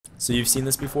So you've seen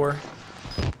this before?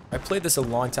 I played this a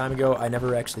long time ago. I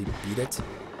never actually beat it.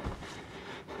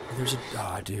 There's a...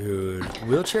 Aw, dude.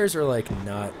 Wheelchairs are, like,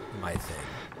 not my thing.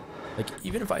 Like,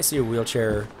 even if I see a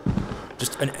wheelchair,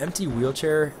 just an empty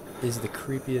wheelchair is the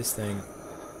creepiest thing.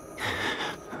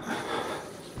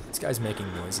 This guy's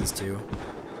making noises, too.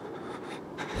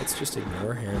 Let's just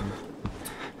ignore him.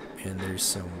 And there's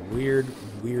some weird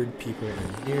people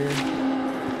in here.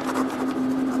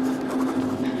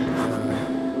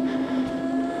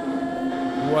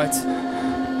 What?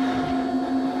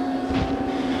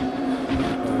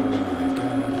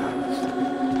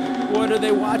 What are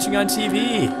they watching on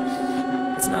TV?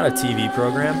 It's not a TV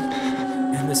program.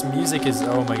 And this music is,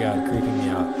 oh my god, creeping me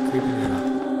out. Creeping me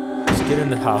out. Just get in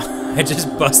the house. I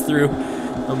just bust through.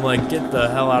 I'm like, get the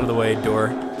hell out of the way, door.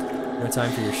 No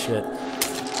time for your shit.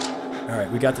 Alright,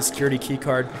 we got the security key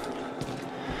card.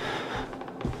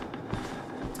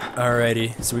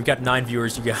 Alrighty, so we've got 9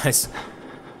 viewers, you guys.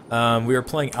 We were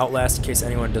playing Outlast, in case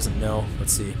anyone doesn't know.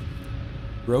 Let's see.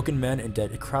 Broken men and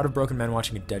dead. A crowd of broken men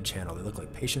watching a dead channel. They look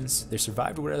like patients. They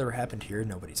survived whatever happened here.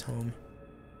 Nobody's home.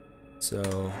 So,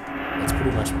 that's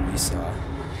pretty much what we saw.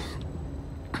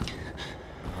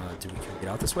 Do we get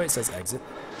out this way? It says exit.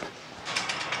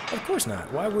 Of course not.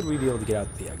 Why would we be able to get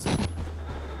out the exit?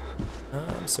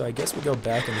 So I guess we go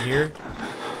back in here.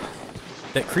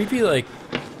 That creepy, like,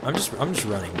 I'm just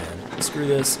running, man. Screw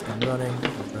this. I'm running.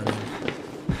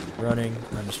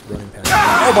 I'm just running past.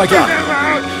 Oh my god!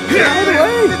 Get out of the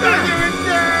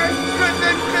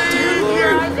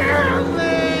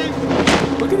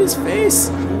way! Look at his face!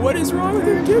 What is wrong with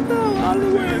him? Get the hell out of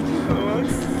the way!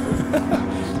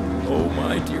 Oh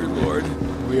my dear lord.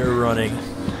 We are running.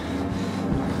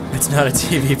 It's not a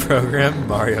TV program.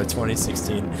 Mario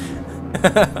 2016.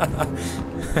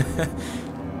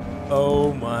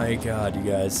 Oh my god, you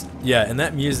guys. Yeah, and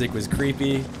that music was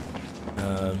creepy.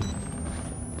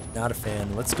 Not a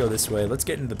fan. Let's go this way. Let's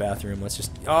get into the bathroom. Let's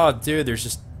just... Oh, dude, there's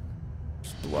just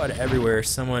blood everywhere.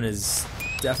 Someone is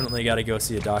definitely got to go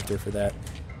see a doctor for that.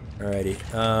 Alrighty.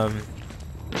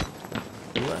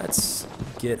 Let's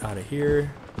get out of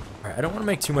here. Alright, I don't want to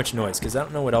make too much noise because I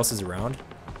don't know what else is around.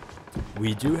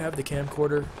 We do have the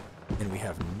camcorder, and we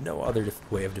have no other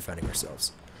way of defending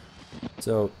ourselves.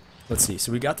 So, let's see.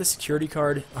 So we got the security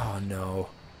card. Oh, no.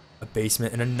 A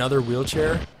basement and another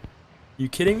wheelchair? You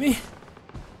kidding me?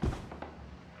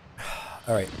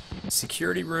 Alright,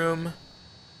 security room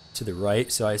to the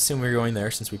right, so I assume we're going there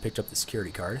since we picked up the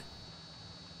security card.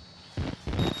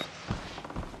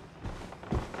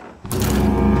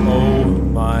 Oh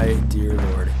my dear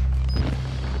lord.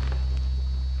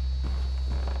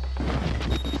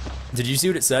 Did you see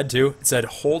what it said too? It said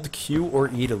hold Q or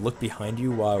E to look behind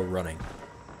you while running.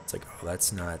 It's like, oh,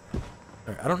 that's not...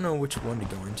 Alright, I don't know which one to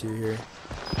go into here.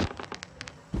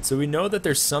 So we know that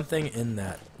there's something in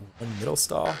that one middle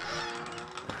stall.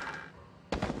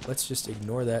 Let's just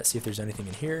ignore that, see if there's anything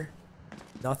in here.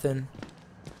 Nothing.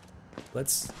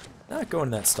 Let's not go in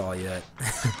that stall yet.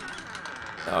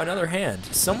 Oh, another hand.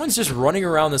 Someone's just running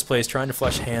around this place trying to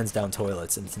flush hands down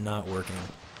toilets, and it's not working.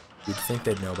 You'd think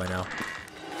they'd know by now.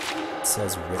 It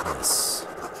says witness.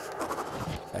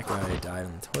 That guy died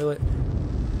in the toilet.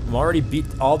 I'm already beat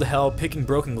all to hell, picking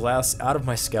broken glass out of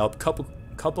my scalp. Couple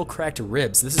cracked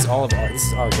ribs. This is our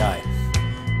guy.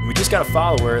 And we just got a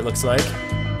follower, it looks like.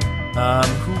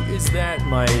 Who is that?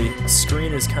 My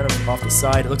screen is kind of off the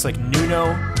side. It looks like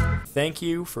Nuno. Thank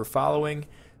you for following.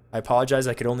 I apologize,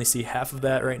 I could only see half of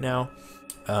that right now.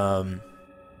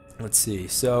 Let's see.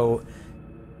 So,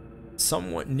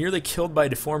 someone nearly killed by a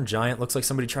deformed giant. Looks like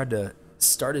somebody tried to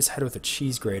start his head with a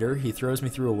cheese grater. He throws me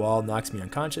through a wall, knocks me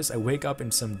unconscious. I wake up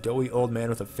in some doughy old man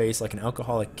with a face like an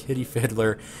alcoholic kitty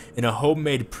fiddler in a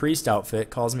homemade priest outfit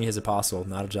calls me his apostle.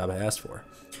 Not a job I asked for.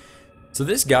 So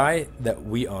this guy that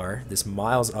we are, this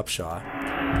Miles Upshaw,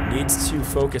 needs to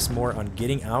focus more on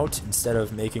getting out instead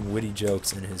of making witty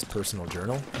jokes in his personal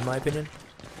journal, in my opinion.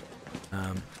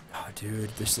 Oh, dude,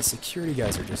 the security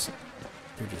guys are just,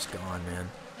 they're just gone, man.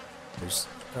 There's,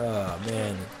 oh,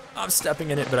 man. I'm stepping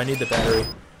in it, but I need the battery.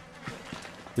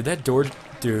 Did that door,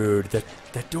 dude,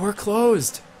 that door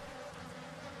closed.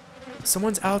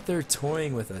 Someone's out there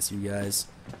toying with us, you guys.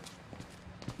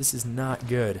 This is not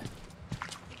good.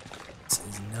 This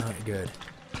is not good.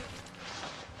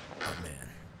 Oh, man.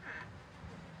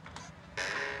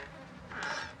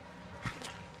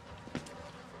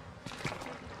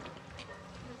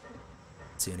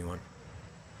 See anyone?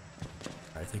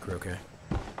 I think we're okay.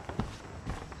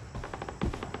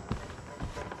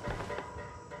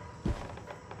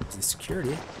 There's the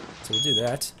security, so we'll do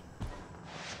that.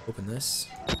 Open this.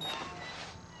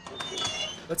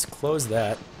 Let's close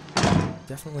that.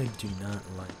 definitely do not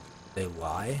like. They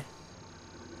lie.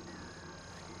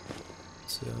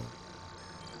 So,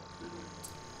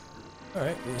 all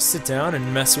right, we'll sit down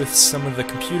and mess with some of the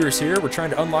computers here. We're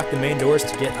trying to unlock the main doors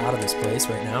to get out of this place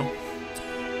right now.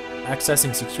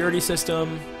 Accessing security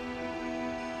system.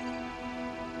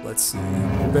 Let's see.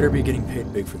 We better be getting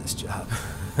paid big for this job.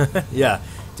 Yeah,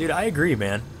 dude, I agree,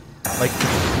 man. Like,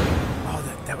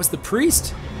 oh, that was the priest.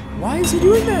 Why is he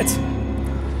doing that?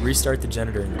 Restart the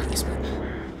janitor in the basement.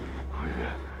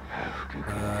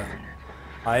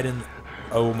 Hide in.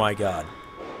 Oh my god.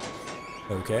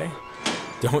 Okay.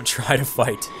 Don't try to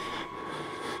fight.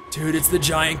 Dude, it's the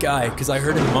giant guy, because I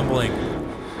heard him mumbling.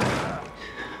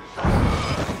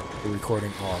 You're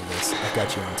recording all of this. I've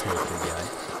got you on tape, big guy.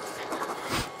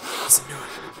 What's he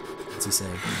doing? What's he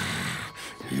saying?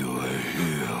 You were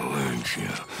here, weren't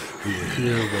you? You were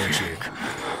here, weren't you?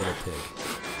 Little pig.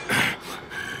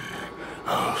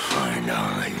 I'll find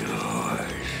all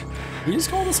yours. You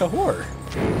just called us a whore.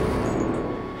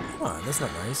 Come on, that's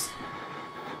not nice.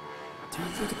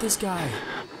 Dude, look at this guy.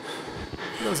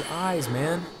 Look at those eyes,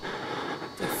 man.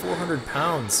 It's like 400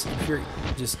 pounds. Pure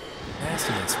just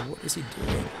nastiness. What is he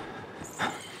doing?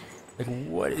 Like,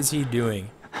 what is he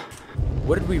doing?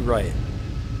 What did we write?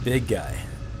 Big guy.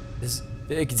 This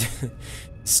big...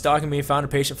 Stalking me, found a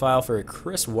patient file for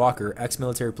Chris Walker,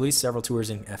 ex-military police, several tours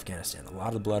in Afghanistan. A lot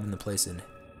of the blood in the place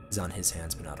is on his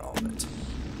hands, but not all of it.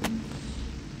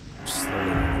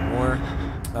 Slowly more.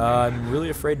 I'm really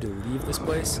afraid to leave this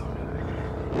place.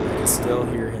 I can still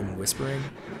hear him whispering.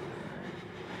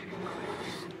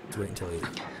 Let's wait until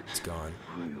he's gone.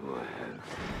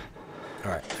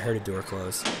 Alright, I heard a door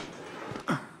close.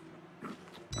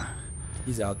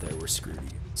 He's out there, we're screwed.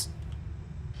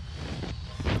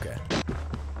 Okay.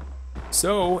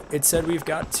 So, it said we've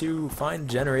got to find a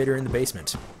generator in the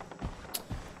basement.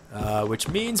 Which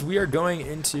means we are going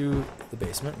into the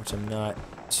basement, which I'm not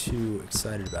too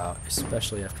excited about,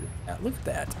 especially after that. Look at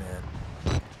that,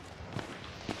 man.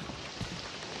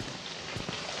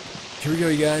 Here we go,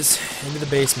 you guys, into the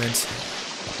basement.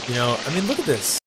 You know, I mean, look at this.